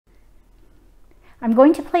I'm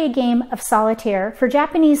going to play a game of Solitaire for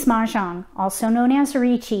Japanese Mahjong, also known as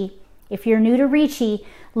Riichi. If you're new to Riichi,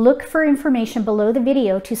 look for information below the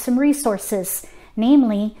video to some resources.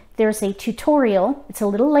 Namely, there's a tutorial. It's a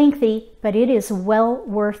little lengthy, but it is well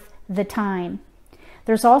worth the time.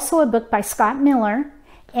 There's also a book by Scott Miller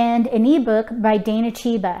and an ebook by Dana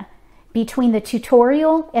Chiba. Between the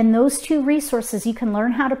tutorial and those two resources, you can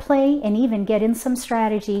learn how to play and even get in some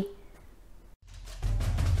strategy.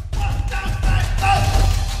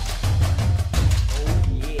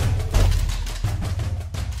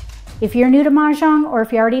 If you're new to Mahjong, or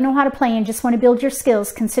if you already know how to play and just want to build your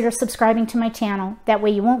skills, consider subscribing to my channel. That way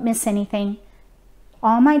you won't miss anything.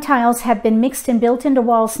 All my tiles have been mixed and built into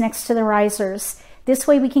walls next to the risers. This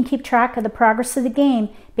way we can keep track of the progress of the game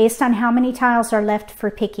based on how many tiles are left for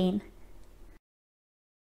picking.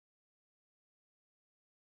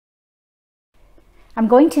 I'm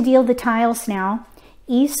going to deal the tiles now.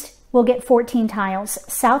 East will get 14 tiles.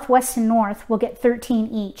 South, West, and North will get 13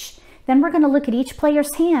 each. Then we're going to look at each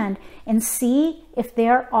player's hand and see if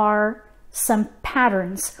there are some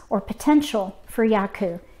patterns or potential for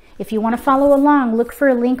Yaku. If you want to follow along, look for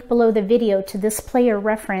a link below the video to this player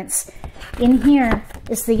reference. In here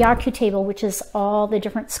is the Yaku table, which is all the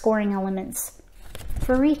different scoring elements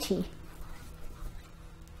for Riichi.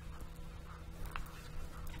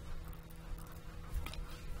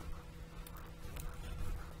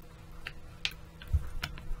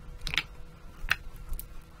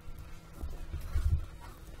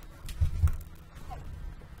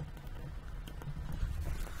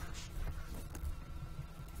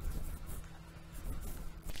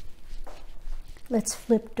 Let's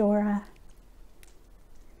flip Dora.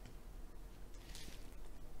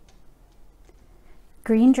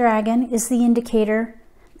 Green dragon is the indicator.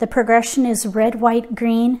 The progression is red, white,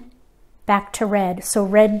 green, back to red. So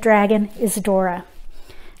red dragon is Dora.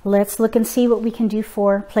 Let's look and see what we can do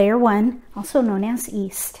for player one, also known as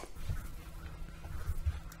East.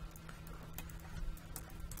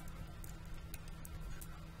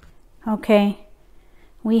 Okay,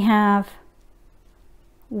 we have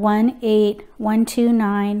 1, 8, 1, 2,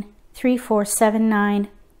 9, 3, 4, 7, 9,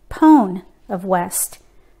 pone of West,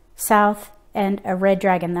 South, and a red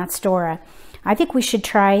dragon. That's Dora. I think we should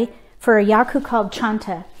try for a Yaku called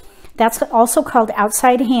Chanta. That's also called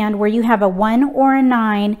outside hand, where you have a 1 or a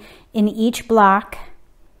 9 in each block.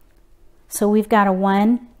 So we've got a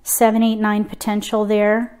 1, 7, 8, 9 potential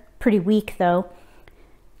there. Pretty weak though.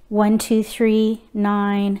 1, 2, 3,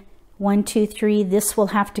 9, 1, 2, 3, this will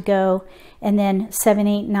have to go, and then 7,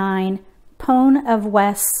 8, 9, pone of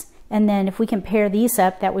West, and then if we can pair these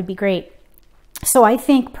up, that would be great. So I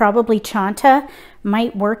think probably Chanta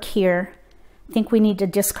might work here. I think we need to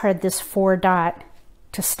discard this 4 dot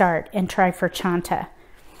to start and try for Chanta.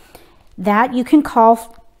 That you can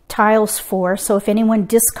call tiles for, so if anyone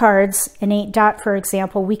discards an 8 dot, for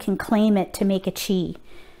example, we can claim it to make a chi.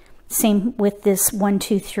 Same with this 1,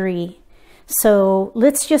 2, 3. So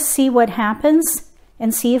let's just see what happens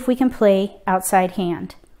and see if we can play outside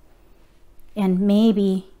hand and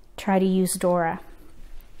maybe try to use Dora.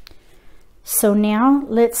 So now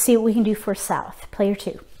let's see what we can do for South, player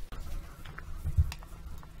 2.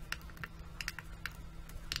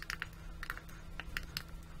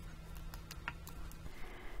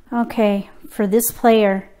 Okay, for this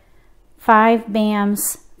player, 5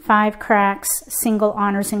 bams, 5 cracks, single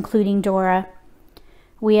honors including Dora.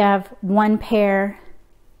 We have 1 pair,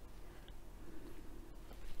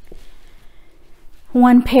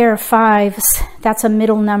 1 pair of 5s. That's a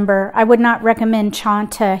middle number. I would not recommend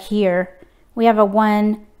Chanta here. We have a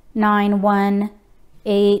 1, 9, 1,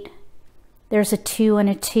 8. There's a 2 and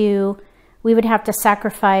a 2. We would have to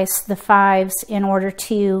sacrifice the 5s in order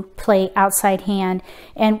to play outside hand.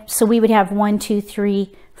 And so we would have 1, 2,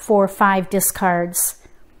 3, 4, 5 discards.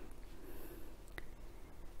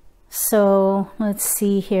 So let's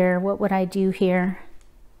see here. What would I do here?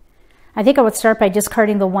 I think I would start by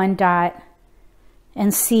discarding the 1 dot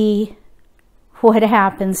and see what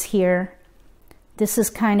happens here. This is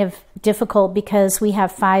kind of difficult because we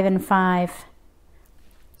have 5 and 5.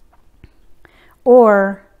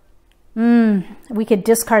 Or we could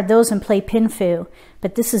discard those and play Pinfu,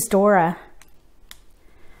 but this is Dora. I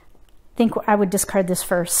think I would discard this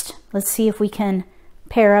first. Let's see if we can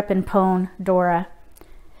pair up and pone Dora.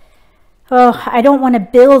 Oh, I don't want to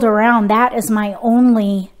build around that as my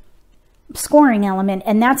only scoring element,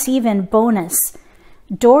 and that's even bonus.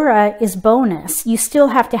 Dora is bonus. You still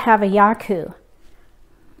have to have a Yaku.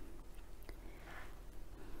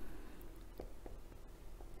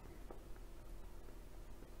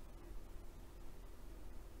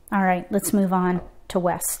 All right, let's move on to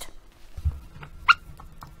West.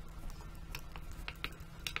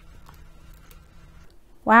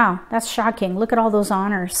 Wow, that's shocking. Look at all those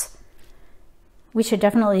honors. We should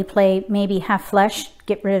definitely play maybe half flush,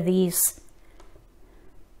 get rid of these.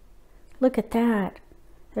 Look at that.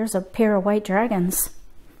 There's a pair of white dragons.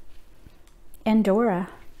 And Dora.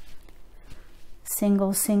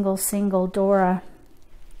 Single, single, single, Dora.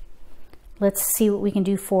 Let's see what we can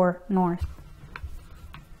do for north.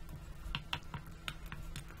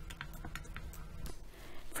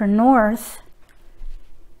 For north,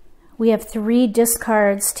 we have 3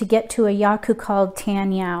 discards to get to a Yaku called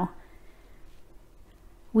Tan Yao.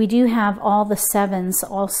 We do have all the 7s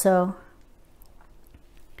also.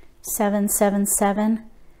 7, 7, 7.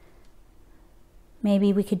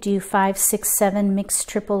 Maybe we could do 5, 6, 7 mixed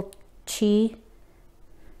triple chi.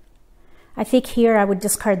 I think here I would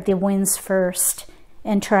discard the winds first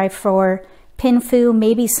and try for Pinfu,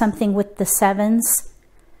 maybe something with the 7s.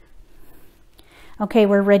 Okay,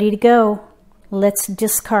 we're ready to go. Let's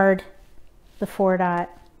discard the 4 dot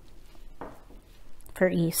for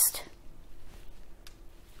east.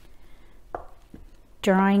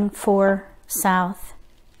 Drawing for south.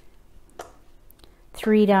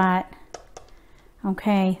 3 dot.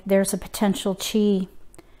 Okay, there's a potential chi.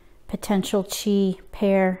 Potential chi,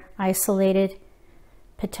 pair, isolated.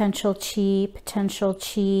 Potential chi,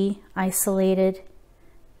 isolated.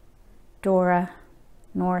 Dora,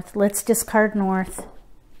 north. Let's discard north.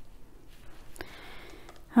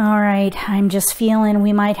 All right, I'm just feeling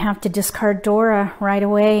we might have to discard Dora right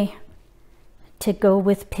away to go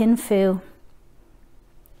with Pinfu.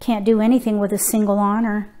 Can't do anything with a single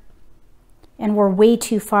honor. And we're way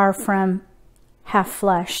too far from half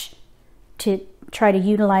flush to try to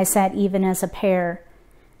utilize that even as a pair.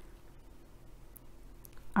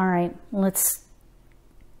 All right, let's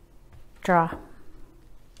draw.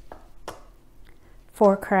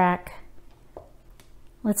 4 crack.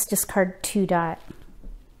 Let's discard 2 dot.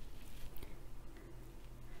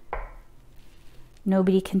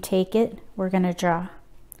 Nobody can take it. We're going to draw.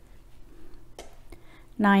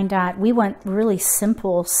 9 dot. We want really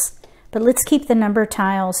simples, but let's keep the number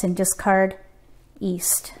tiles and discard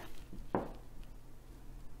east.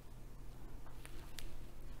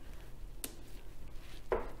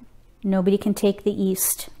 Nobody can take the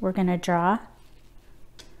east. We're going to draw.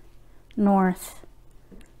 North.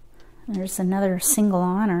 There's another single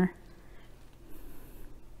honor.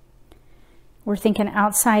 We're thinking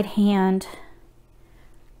outside hand.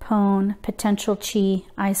 Pone, potential chi,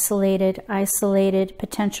 isolated, isolated,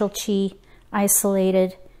 potential chi,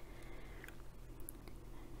 isolated.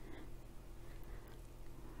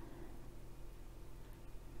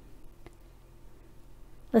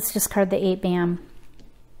 Let's discard the 8 bam.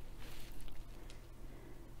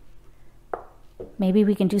 Maybe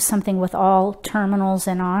we can do something with all terminals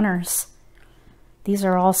and honors. These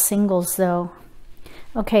are all singles though.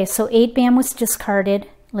 Okay, so 8 bam was discarded.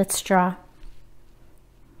 Let's draw.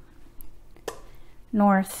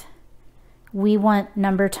 North. We want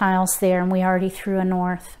number tiles there and we already threw a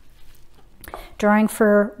north. Drawing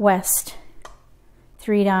for west.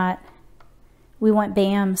 3 dot. We want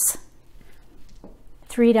bams.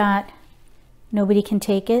 3 dot. Nobody can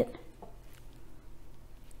take it.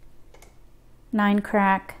 9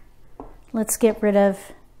 crack. Let's get rid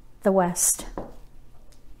of the west.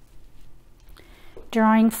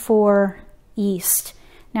 Drawing for east.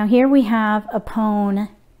 Now here we have a pone.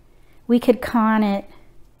 We could con it,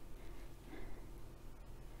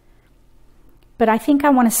 but I think I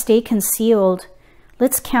want to stay concealed.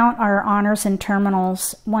 Let's count our honors and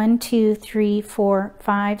terminals. 1, 2, 3, 4,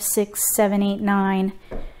 5, 6, 7, 8, 9.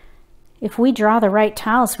 If we draw the right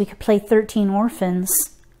tiles, we could play 13 orphans.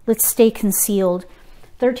 Let's stay concealed.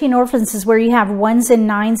 13 orphans is where you have 1s and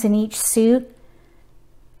 9s in each suit,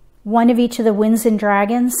 1 of each of the winds and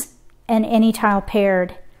dragons, and any tile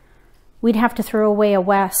paired. We'd have to throw away a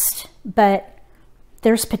west, but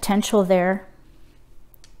there's potential there.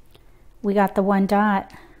 We got the 1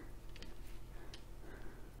 dot.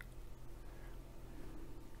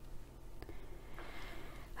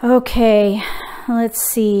 Okay, let's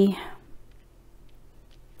see.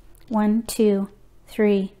 1, 2,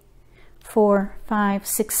 3, 4, 5,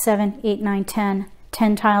 6, 7, 8, 9, 10.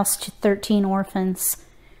 10 tiles to 13 orphans.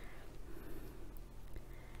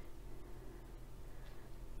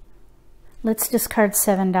 Let's discard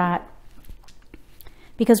 7 dot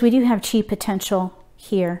because we do have chi potential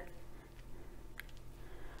here.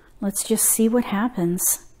 Let's just see what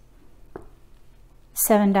happens.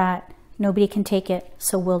 7 dot. Nobody can take it,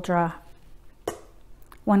 so we'll draw.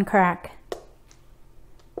 1 crack.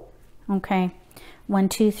 Okay. 1,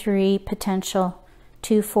 2, 3, potential.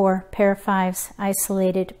 2, 4, pair of 5s,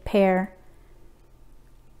 isolated, pair.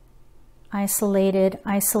 Isolated,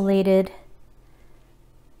 isolated.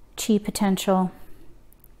 chi potential.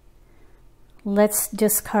 Let's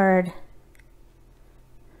discard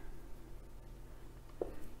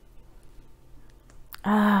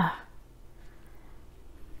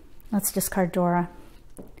let's discard Dora.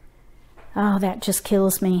 Oh, that just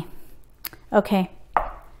kills me. Okay,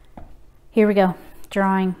 here we go.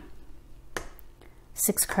 Drawing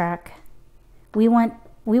 6 crack. We want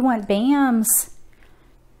BAMs.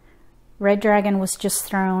 Red dragon was just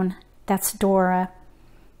thrown. That's Dora.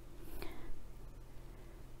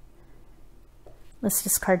 Let's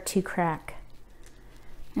discard 2 crack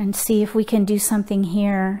and see if we can do something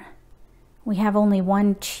here. We have only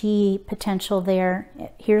 1 chi potential there.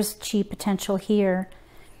 Here's chi potential here.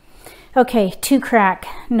 Okay, 2 crack.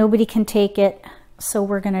 Nobody can take it, so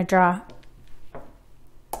we're gonna draw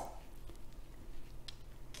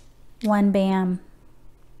 1 BAM.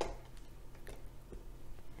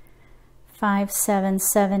 5, 7,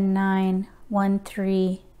 7, 9, 1,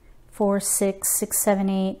 3, 4, 6, 6, 7,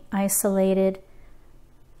 8, isolated,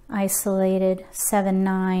 isolated, 7,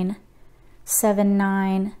 9, 7,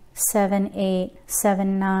 9, 7, 8,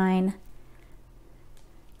 7, 9.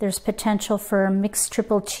 There's potential for a mixed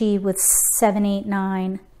triple chi with 7, 8,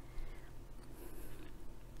 9.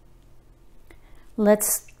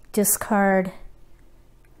 Let's discard.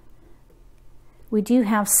 We do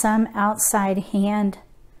have some outside hand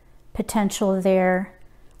potential there.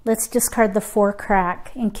 Let's discard the 4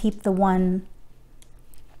 crack and keep the 1.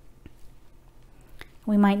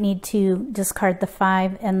 We might need to discard the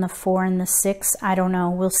 5 and the 4 and the 6. I don't know.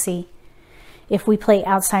 We'll see if we play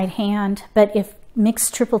outside hand. But if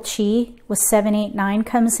mixed triple chi with 7, 8, 9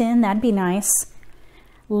 comes in, that'd be nice.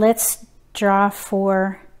 Let's draw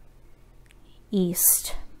for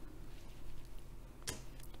east.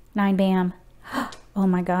 9 BAM. Oh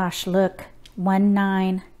my gosh, look. 1,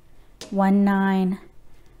 9. 1, 9.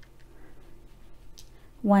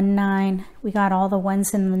 1, 9. We got all the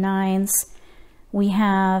 1s and the 9s. We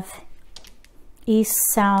have east,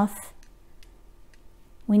 south.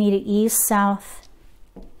 We need an east, south,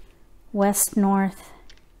 west, north,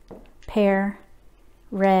 pair,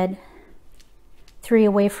 red. 3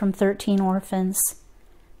 away from 13 orphans.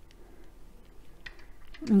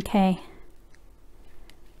 Okay.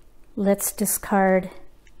 Let's discard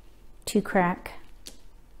 2 crack.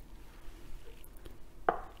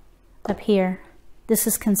 Up here. This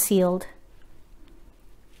is concealed.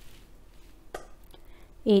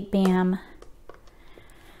 8 BAM.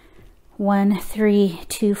 1, 3,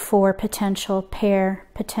 2, 4 potential, pair,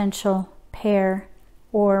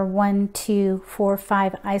 or 1, 2, 4,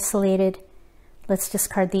 5 isolated. Let's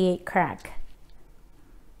discard the 8 crack.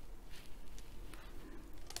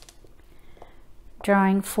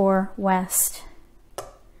 Drawing for west.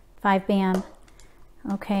 5 BAM.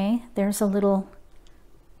 Okay, there's a little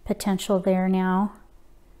potential there now.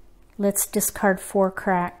 Let's discard 4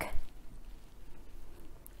 crack.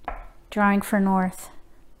 Drawing for north.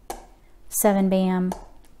 7 BAM.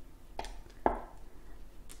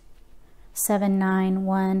 7, 9,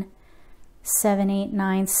 1, 7, 8,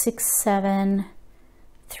 9, 6, 7,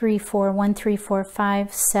 3, 4, 1, 3, 4,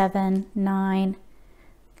 5, 7, 9.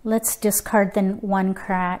 Let's discard the 1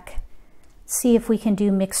 crack. See if we can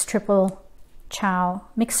do mixed triple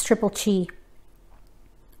chi.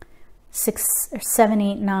 6, 7,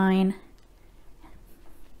 8, 9.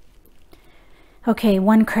 Okay,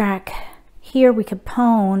 1 crack. Here we could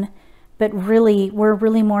pwn, but really, we're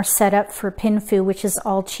really more set up for pinfu, which is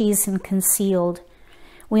all cheese and concealed.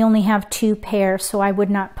 We only have 2 pairs, so I would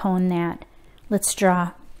not pwn that. Let's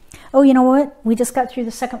draw. Oh, you know what? We just got through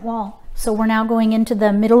the 2nd wall. So we're now going into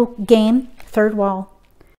the middle game, 3rd wall.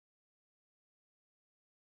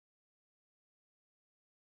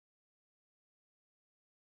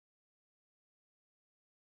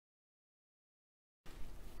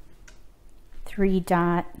 Three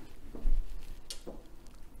dot.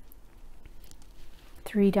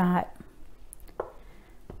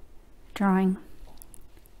 Drawing.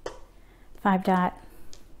 5 dot.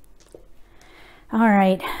 All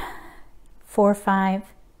right. 4, 5,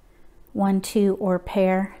 1, 2, or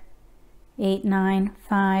pair. 8, 9,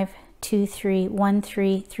 5, 2, 3, 1,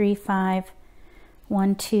 3, 3, 5,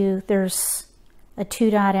 1, 2. There's a 2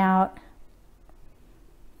 dot out.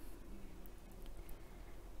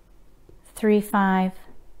 3, 5,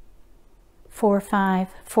 4, 5,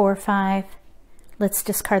 4, 5. Let's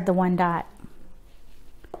discard the 1 dot.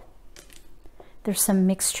 There's some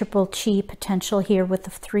mixed triple chi potential here with the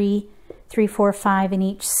 3, 3, 4, 5 in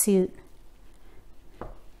each suit.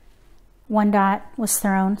 1 dot was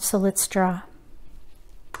thrown, so let's draw.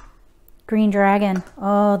 Green dragon.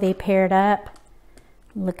 Oh, they paired up.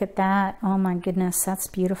 Look at that. Oh my goodness, that's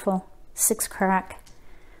beautiful. 6 crack.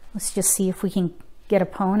 Let's just see if we can get a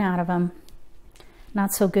pawn out of them.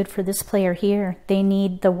 Not so good for this player here. They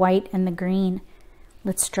need the white and the green.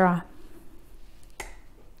 Let's draw.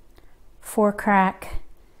 4 crack.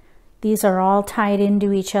 These are all tied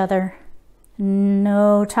into each other.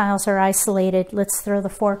 No tiles are isolated. Let's throw the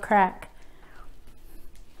 4 crack.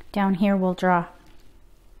 Down here we'll draw.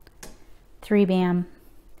 3 bam.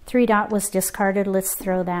 3 dot was discarded. Let's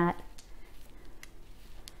throw that.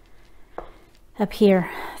 Up here,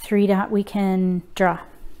 3 dot we can draw.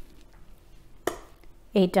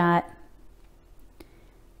 8 dot.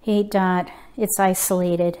 8 dot, it's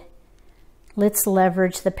isolated. Let's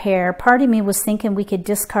leverage the pair. Part of me was thinking we could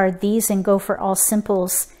discard these and go for all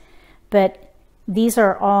simples, but these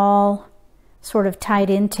are all sort of tied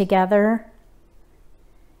in together.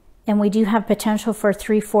 And we do have potential for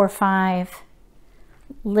 3, 4, 5.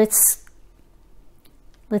 Let's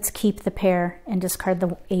keep the pair and discard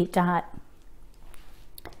the 8 dot.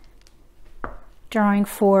 Drawing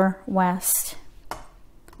 4 west.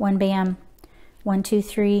 1 bam. 1, 2,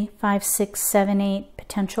 3, 5, 6, 7, 8.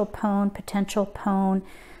 Potential pawn, potential pawn.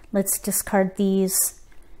 Let's discard these.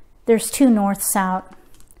 There's 2 norths out.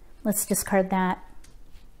 Let's discard that.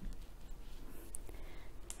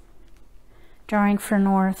 Drawing for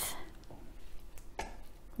north.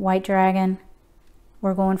 White dragon.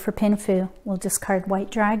 We're going for pinfu. We'll discard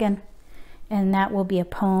white dragon. And that will be a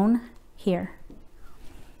pawn here.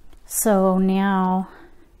 So now,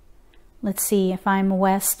 let's see if I'm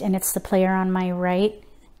west and it's the player on my right.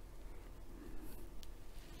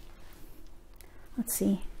 Let's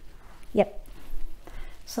see. Yep.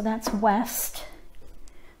 So that's west.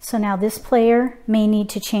 So now this player may need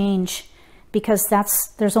to change because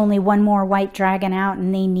there's only 1 more white dragon out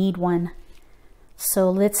and they need one. So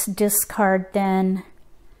let's discard then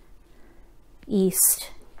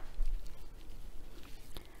east.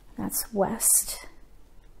 That's west.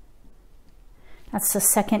 That's the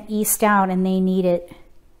second east out and they need it.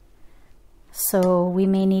 So we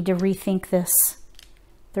may need to rethink this.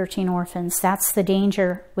 13 orphans. That's the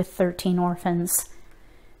danger with 13 orphans.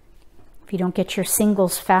 If you don't get your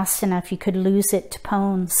singles fast enough, you could lose it to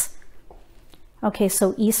pawns. Okay,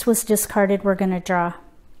 so east was discarded. We're going to draw.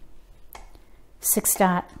 6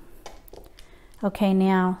 dot. Okay,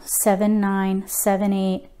 now 7, 9, 7,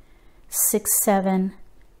 8, 6, 7,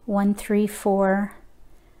 1, 3, 4,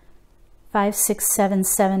 5, 6, 7,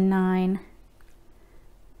 7, 9.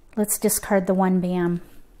 Let's discard the 1 bam.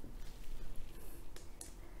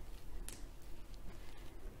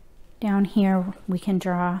 Down here we can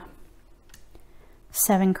draw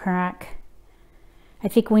 7 crack. I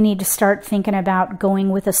think we need to start thinking about going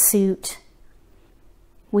with a suit.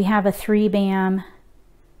 We have a 3 bam.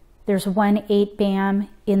 There's 1 8 bam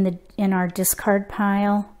in our discard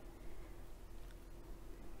pile.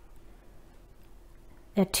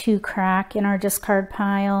 A 2 crack in our discard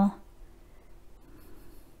pile.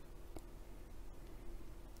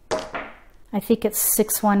 I think it's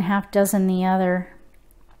 6 1 half dozen the other.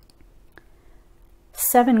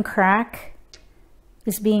 7 crack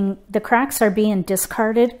is the cracks are being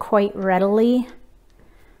discarded quite readily.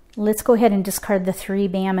 Let's go ahead and discard the 3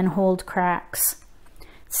 bam and hold cracks.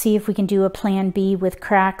 See if we can do a plan B with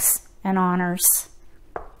cracks and honors.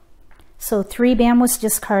 So 3 bam was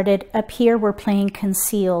discarded. Up here we're playing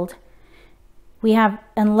concealed. We have,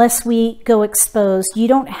 unless we go exposed, you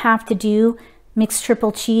don't have to do mixed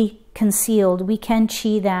triple chi concealed. We can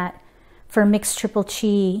chi that for mixed triple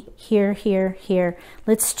chi. Here, here, here.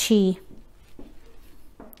 Let's chi.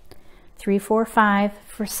 3, 4, 5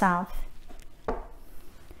 for south.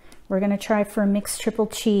 We're going to try for a mixed triple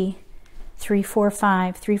chi. 3, 4,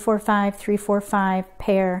 5, 3, 4, 5, 3, 4, 5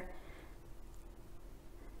 pair.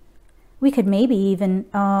 We could maybe even,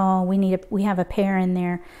 oh, we have a pair in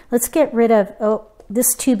there. Let's get rid of, oh,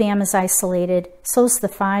 this 2 bam is isolated. So's the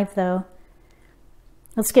 5 though.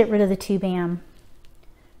 Let's get rid of the 2 bam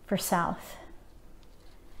for south.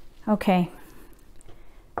 Okay.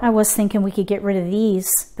 I was thinking we could get rid of these,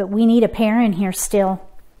 but we need a pair in here still.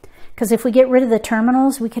 Because if we get rid of the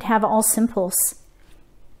terminals, we could have all simples.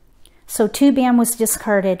 So 2 bam was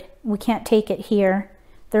discarded. We can't take it here.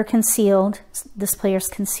 They're concealed. This player's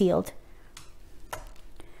concealed.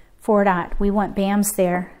 4 dot. We want bams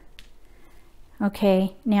there.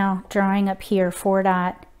 Okay, now drawing up here, 4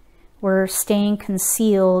 dot. We're staying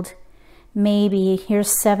concealed. Maybe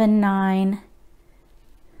here's 7, 9,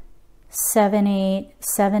 7, 8,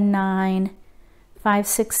 7, 9, 5,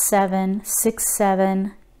 6, 7, 6,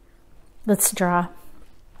 7. Let's draw.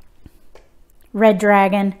 Red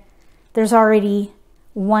dragon. There's already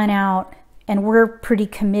 1 out, and we're pretty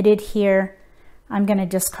committed here. I'm going to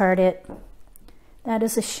discard it. That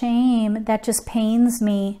is a shame. That just pains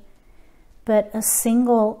me. but a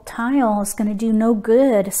single tile is going to do no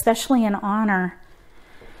good, especially in honor.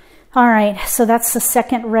 All right, so that's the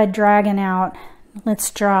second red dragon out. Let's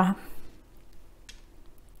draw.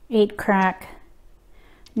 8 crack.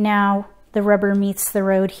 Now the rubber meets the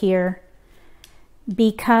road here.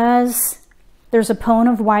 Because there's a pawn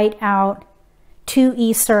of white out, 2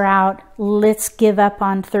 east are out, let's give up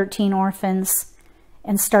on 13 orphans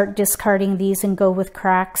and start discarding these and go with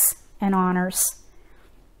cracks and honors.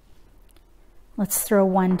 Let's throw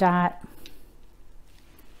 1 dot.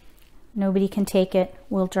 Nobody can take it.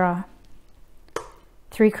 We'll draw.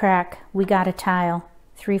 3 crack. We got a tile.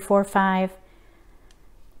 3, 4, 5.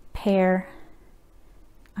 Pair.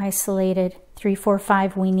 Isolated. 3, 4,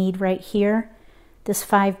 5 we need right here. This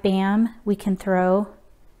 5 bam we can throw.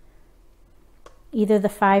 Either the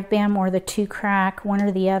 5 bam or the 2 crack, one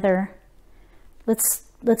or the other.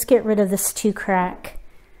 Let's get rid of this 2 crack.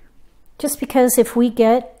 Just because if we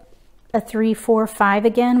get a 3, 4, 5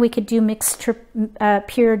 again, we could do mixed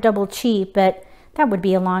pure double chi, but that would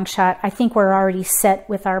be a long shot. I think we're already set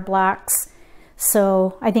with our blocks,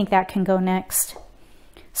 so I think that can go next.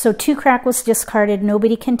 So 2 crack was discarded.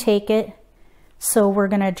 Nobody can take it, so we're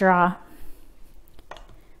going to draw.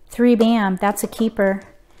 3 bam, that's a keeper.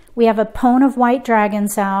 We have a pawn of white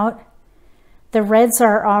dragons out. The reds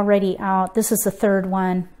are already out. This is the 3rd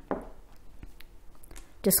one.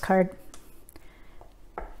 Discard.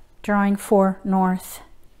 Drawing 4 north.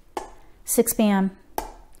 6 bam.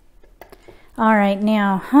 All right,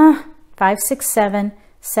 now, 5, 6, 7,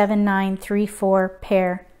 7, 9, 3, 4,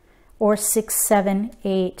 pair. Or 6, 7,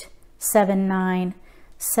 8, 7, 9,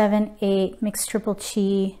 7, 8, mixed triple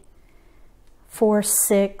chi. 4,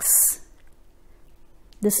 6.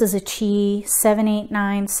 This is a chi. 7, 8,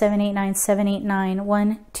 9, 7, 8, 9, 7, 8, 9.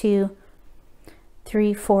 1, 2,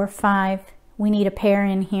 3, 4, 5. We need a pair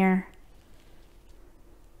in here.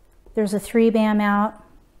 There's a 3 bam out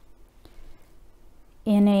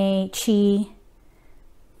in a chi.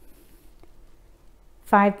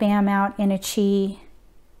 5 bam out in a chi.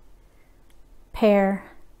 Pair.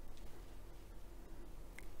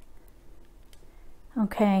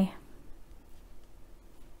 Okay.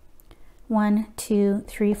 1, 2,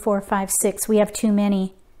 3, 4, 5, 6. We have too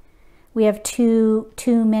many. We have too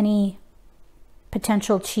many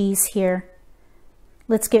potential chis here.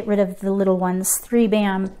 Let's get rid of the little ones. 3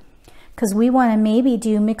 bam. Because we want to maybe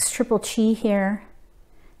do mixed triple chi here.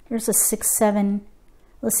 Here's a 6, 7.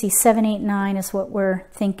 Let's see, 7, 8, 9 is what we're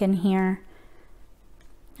thinking here.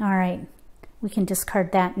 All right. We can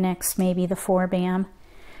discard that next, maybe the 4 bam.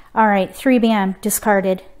 All right, 3 bam,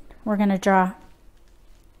 discarded. We're going to draw.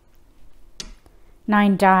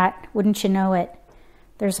 9 dot, wouldn't you know it?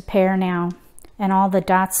 There's a pair now, and all the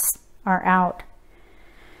dots are out.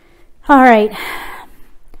 All right,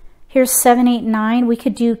 here's 7, 8, 9. We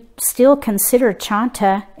could still consider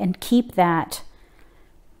chanta and keep that.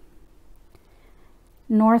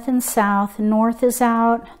 North and south. North is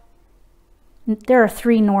out. There are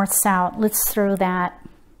 3 norths out. Let's throw that.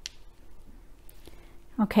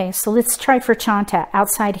 Okay, so let's try for chanta,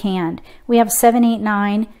 outside hand. We have 7, 8,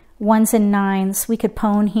 9. 1s and 9s. We could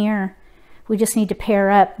pawn here. We just need to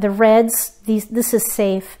pair up. The reds, this is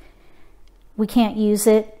safe. We can't use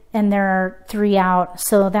it, and there are 3 out,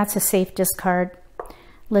 so that's a safe discard.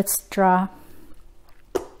 Let's draw.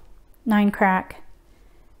 9 crack.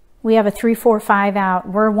 We have a 3, 4, 5 out.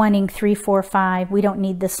 We're wanting 3, 4, 5. We don't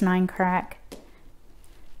need this 9 crack.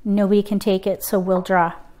 Nobody can take it, so we'll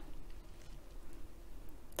draw.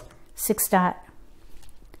 6 dot.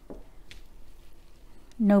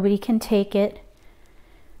 Nobody can take it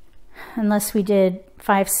unless we did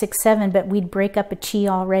 5, 6, 7, but we'd break up a chi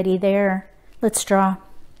already there. Let's draw.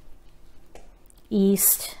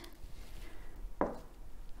 East.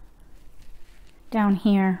 Down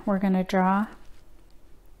here, we're going to draw.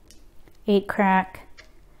 8 crack.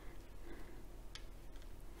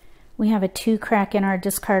 We have a 2 crack in our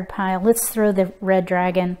discard pile. Let's throw the red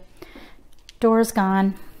dragon. Door's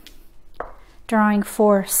gone. Drawing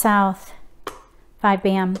 4 south. 5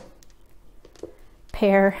 bam.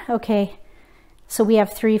 Pair. Okay. So we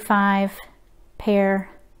have 3, 5. Pair.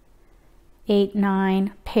 8,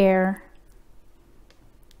 9. Pair.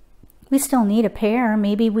 We still need a pair.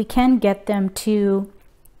 Maybe we can get them to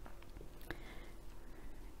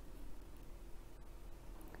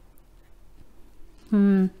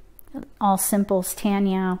all simples,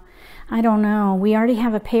 Tanyao. I don't know. We already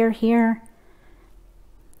have a pair here.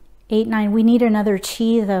 8, 9. We need another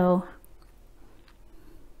chi though.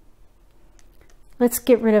 Let's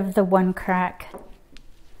get rid of the 1 crack.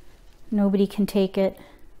 Nobody can take it.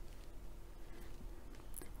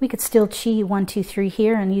 We could still chi 1, 2, 3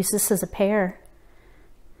 here and use this as a pair.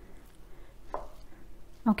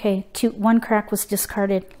 Okay, one crack was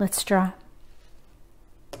discarded. Let's draw.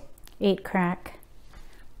 8 crack.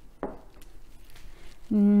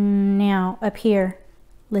 Now up here,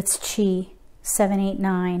 let's chi. 7, 8,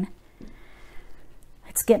 9.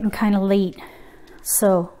 It's getting kind of late,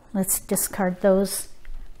 so let's discard those.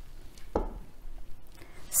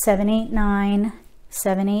 7, 8, 9.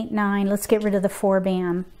 7, 8, 9. Let's get rid of the 4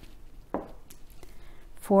 bam.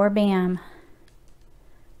 4 bam.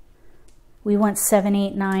 We want 7,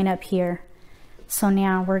 8, 9 up here. So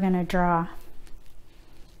now we're going to draw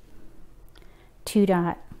 2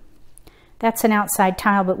 dot. That's an outside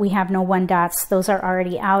tile, but we have no 1 dots. Those are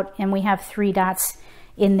already out, and we have 3 dots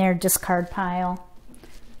in their discard pile.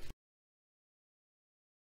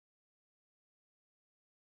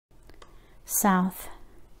 South.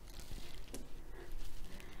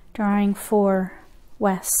 Drawing 4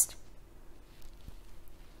 west.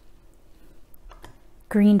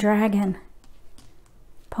 Green dragon.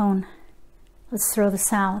 Pone. Let's throw the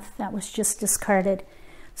south. That was just discarded.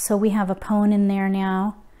 So we have a pone in there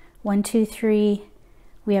now. 1, 2, 3.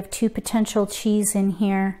 We have 2 potential chis in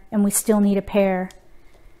here, and we still need a pair.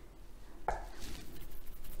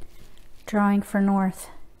 Drawing for north.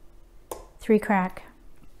 3 crack.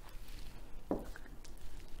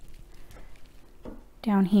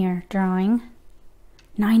 Down here, drawing.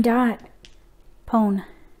 9 dot. Pone.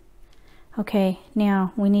 Okay,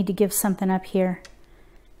 now we need to give something up here.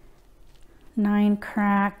 9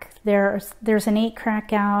 crack. There's an 8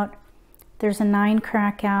 crack out. There's a 9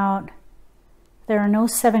 crack out. There are no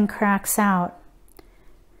 7 cracks out.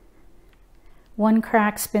 1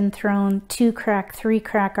 crack's been thrown. 2 crack, 3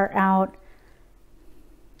 crack are out.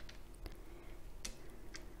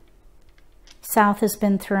 South has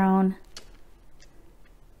been thrown.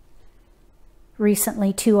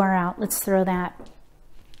 Recently, 2 are out. Let's throw that.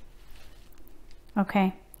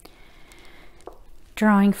 Okay.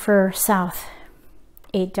 Drawing for south.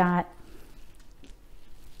 8 dot.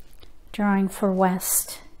 Drawing for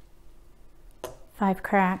west. 5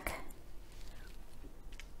 crack.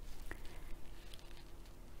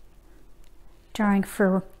 Drawing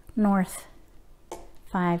for north.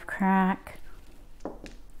 5 crack.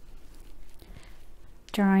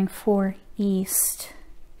 Drawing for east.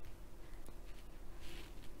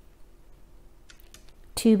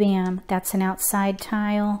 2 bam. That's an outside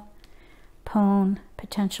tile. Pone.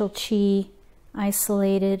 Potential chi.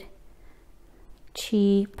 Isolated.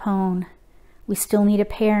 Chi. Pone. We still need a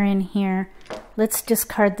pair in here. Let's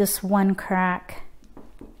discard this 1 crack.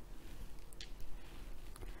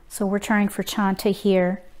 So we're trying for Chanta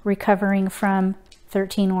here, recovering from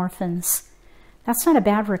 13 orphans. That's not a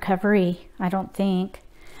bad recovery, I don't think.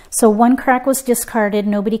 So 1 crack was discarded.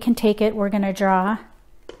 Nobody can take it. We're going to draw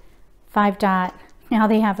 5 dot. Now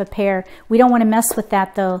they have a pair. We don't want to mess with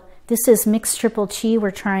that though. This is mixed triple chi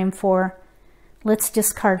we're trying for. Let's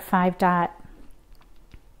discard 5 dot.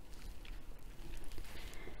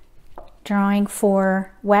 Drawing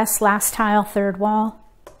for west, last tile, 3rd wall,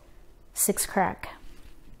 6 crack.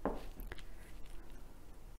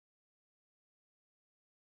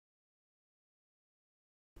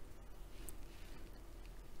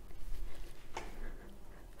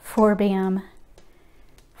 Four bam.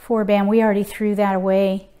 4 bam. We already threw that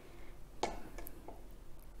away.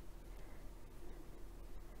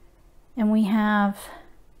 And we have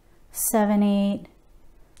 7, 8.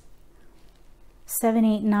 7,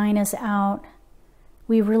 8, 9 is out.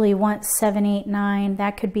 We really want 7, 8, 9.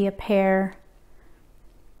 That could be a pair.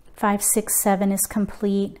 5, 6, 7 is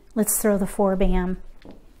complete. Let's throw the 4 bam.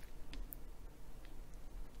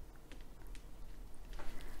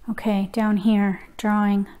 Okay, down here,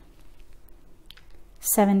 drawing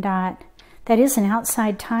 7 dot. That is an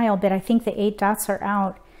outside tile, but I think the 8 dots are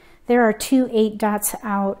out. There are 2 8 dots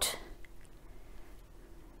out.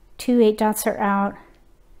 2 8 dots are out.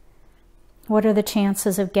 What are the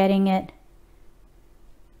chances of getting it?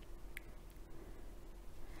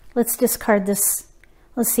 Let's discard this.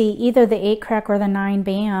 Let's see, either the 8 crack or the 9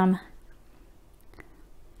 bam.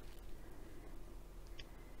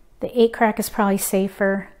 The 8 crack is probably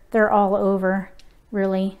safer. They're all over,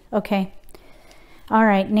 really. Okay. All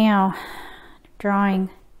right, now drawing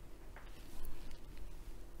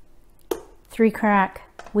 3 crack.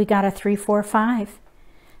 We got a 3, 4, 5.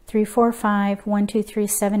 3, 4, 5. 1, 2, 3,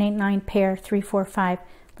 7, 8, 9 pair. 3, 4, 5.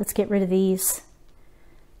 Let's get rid of these.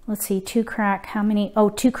 Let's see, 2 crack. How many? Oh,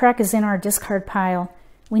 2 crack is in our discard pile.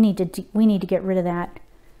 We need to get rid of that.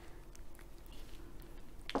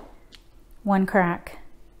 1 crack.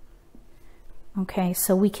 Okay,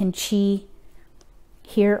 so we can chi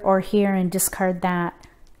here or here and discard that.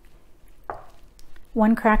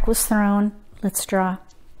 1 crack was thrown. Let's draw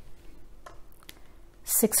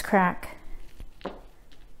 6 crack,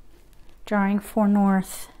 drawing 4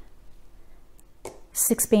 north,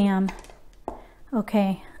 6 bam.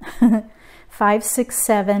 Okay. 5, 6,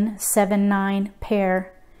 7, 7, 9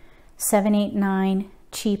 pair, 7, 8, 9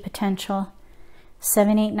 chi potential,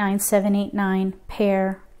 7, 8, 9, 7, 8, 9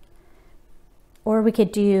 pair. Or we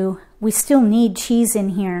could do, we still need chis in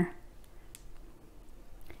here.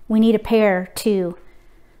 We need a pair too.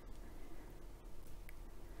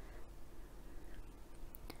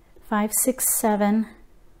 5, 6, 7,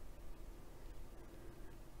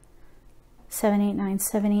 7, 8, 9,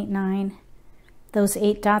 7, 8, 9. Those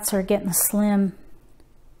 8 dots are getting slim.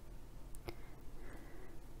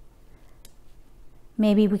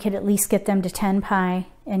 Maybe we could at least get them to 10 pi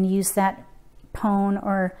and use that pone,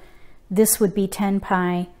 or this would be 10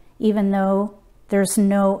 pi, even though there's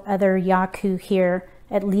no other yaku here.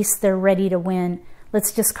 At least they're ready to win.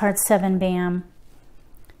 Let's discard 7 bam.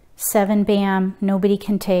 7 bam, nobody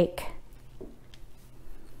can take.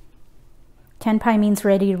 10 pi means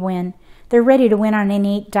ready to win. They're ready to win on an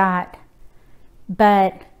 8 dot,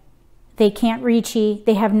 but they can't Riichi.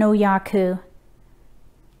 They have no yaku.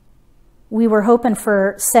 We were hoping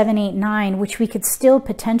for 7, 8, 9, which we could still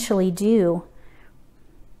potentially do.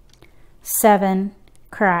 7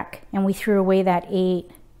 crack, and we threw away that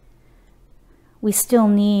 8. We still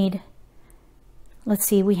need, let's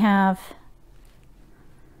see, we have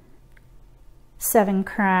 7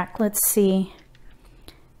 crack. Let's see.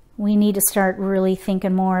 We need to start really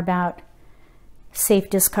thinking more about safe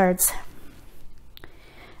discards.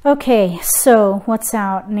 Okay, so what's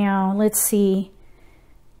out now? Let's see.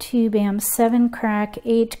 2 bam, 7 crack,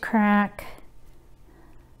 8 crack.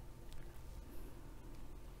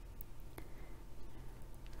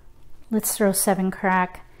 Let's throw 7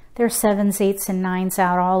 crack. There's 7s, 8s, and 9s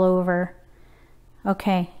out all over.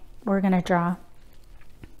 Okay, we're gonna draw.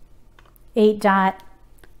 8 dot,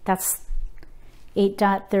 that's 8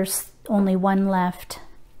 dot, there's only 1 left.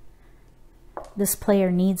 This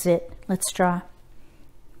player needs it. Let's draw.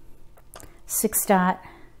 6 dot.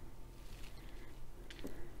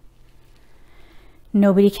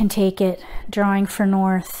 Nobody can take it. Drawing for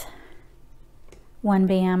north. 1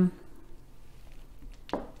 bam.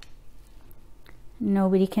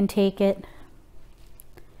 Nobody can take it.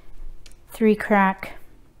 3 crack.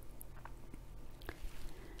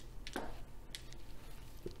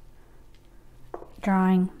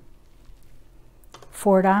 Drawing.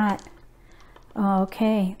 4 dot.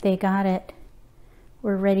 Okay, they got it.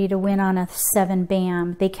 We're ready to win on a 7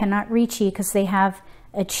 bam. They cannot Riichi because they have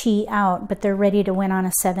a chi out, but they're ready to win on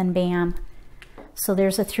a 7 bam. So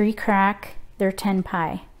there's a 3 crack. They're 10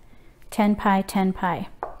 pi. 10 pi, 10 pi.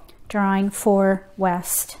 Drawing 4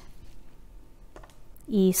 west,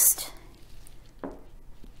 east.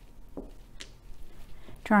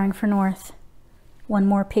 Drawing for north. 1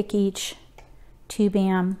 more pick each. 2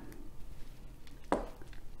 bam.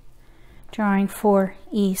 Drawing for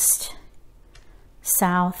east,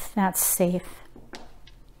 south. That's safe.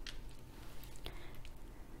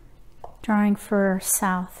 Drawing for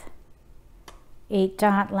south. 8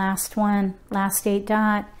 dot, last one, last 8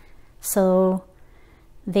 dot. So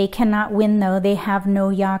they cannot win though. They have no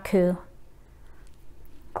yaku.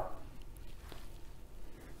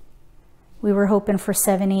 We were hoping for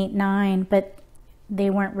 7, 8, 9, but they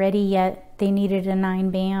weren't ready yet. They needed a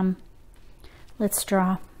 9 bam. Let's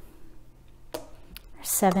draw.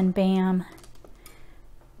 7 bam.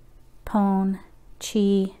 Pone,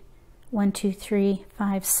 chi, 1, 2, 3,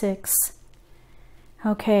 5, 6.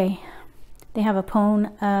 Okay, they have a pone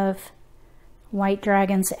of white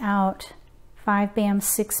dragons out. 5 bam,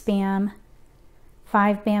 6 bam.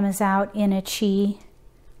 5 bam is out in a chi.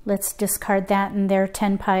 Let's discard that, and they're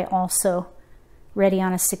 10 pi also. Ready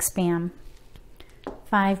on a 6 bam.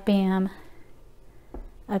 5 bam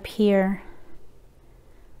up here.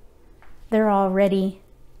 They're all ready.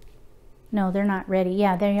 No, they're not ready.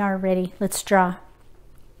 Yeah, they are ready. Let's draw.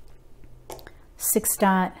 6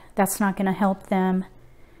 dot. That's not going to help them.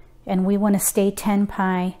 And we want to stay 10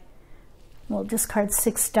 pi. We'll discard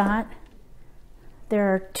 6 dot. There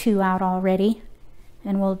are 2 out already.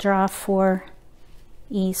 And we'll draw for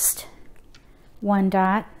east. 1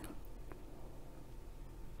 dot.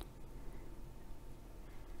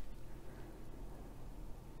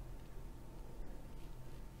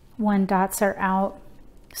 One dots are out,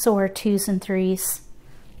 so are 2s and 3s.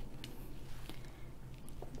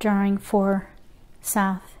 Drawing for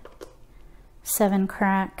south. 7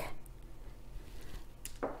 crack.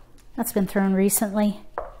 That's been thrown recently.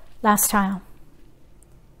 Last tile.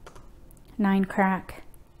 9 crack.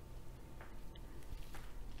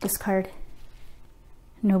 Discard.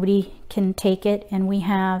 Nobody can take it, and we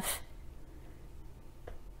have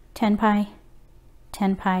 10 pi,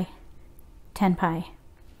 10 pi, 10 pi.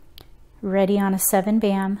 Ready on a 7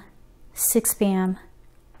 bam, 6 bam,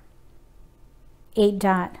 8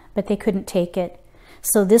 dot, but they couldn't take it.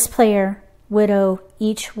 So this player would owe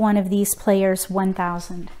each one of these players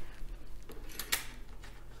 1,000.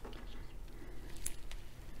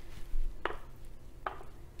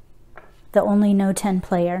 The only no 10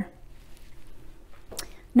 player.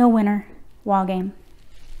 No winner. Wall game.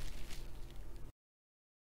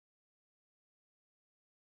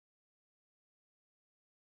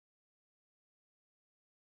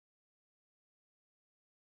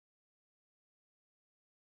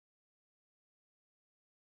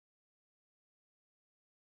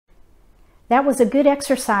 That was a good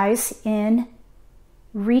exercise in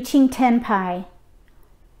reaching 10 pi.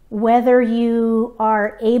 Whether you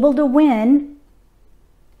are able to win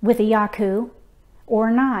with a yaku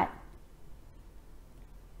or not.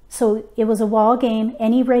 So it was a wall game.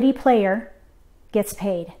 Any ready player gets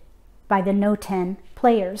paid by the no 10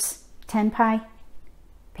 players. 10 pi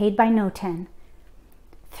paid by no 10.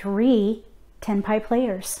 3 10 pi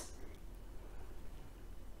players.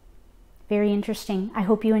 Very interesting. I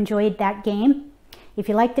hope you enjoyed that game. If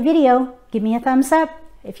you liked the video, give me a thumbs up.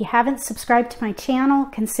 If you haven't subscribed to my channel,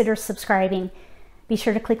 consider subscribing. Be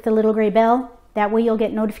sure to click the little gray bell. That way you'll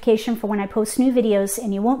get notification for when I post new videos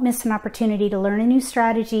and you won't miss an opportunity to learn a new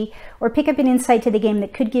strategy or pick up an insight to the game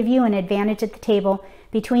that could give you an advantage at the table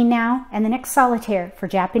between now and the next Solitaire for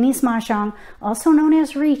Japanese Mahjong, also known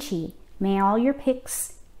as Riichi. May all your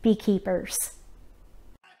picks be keepers.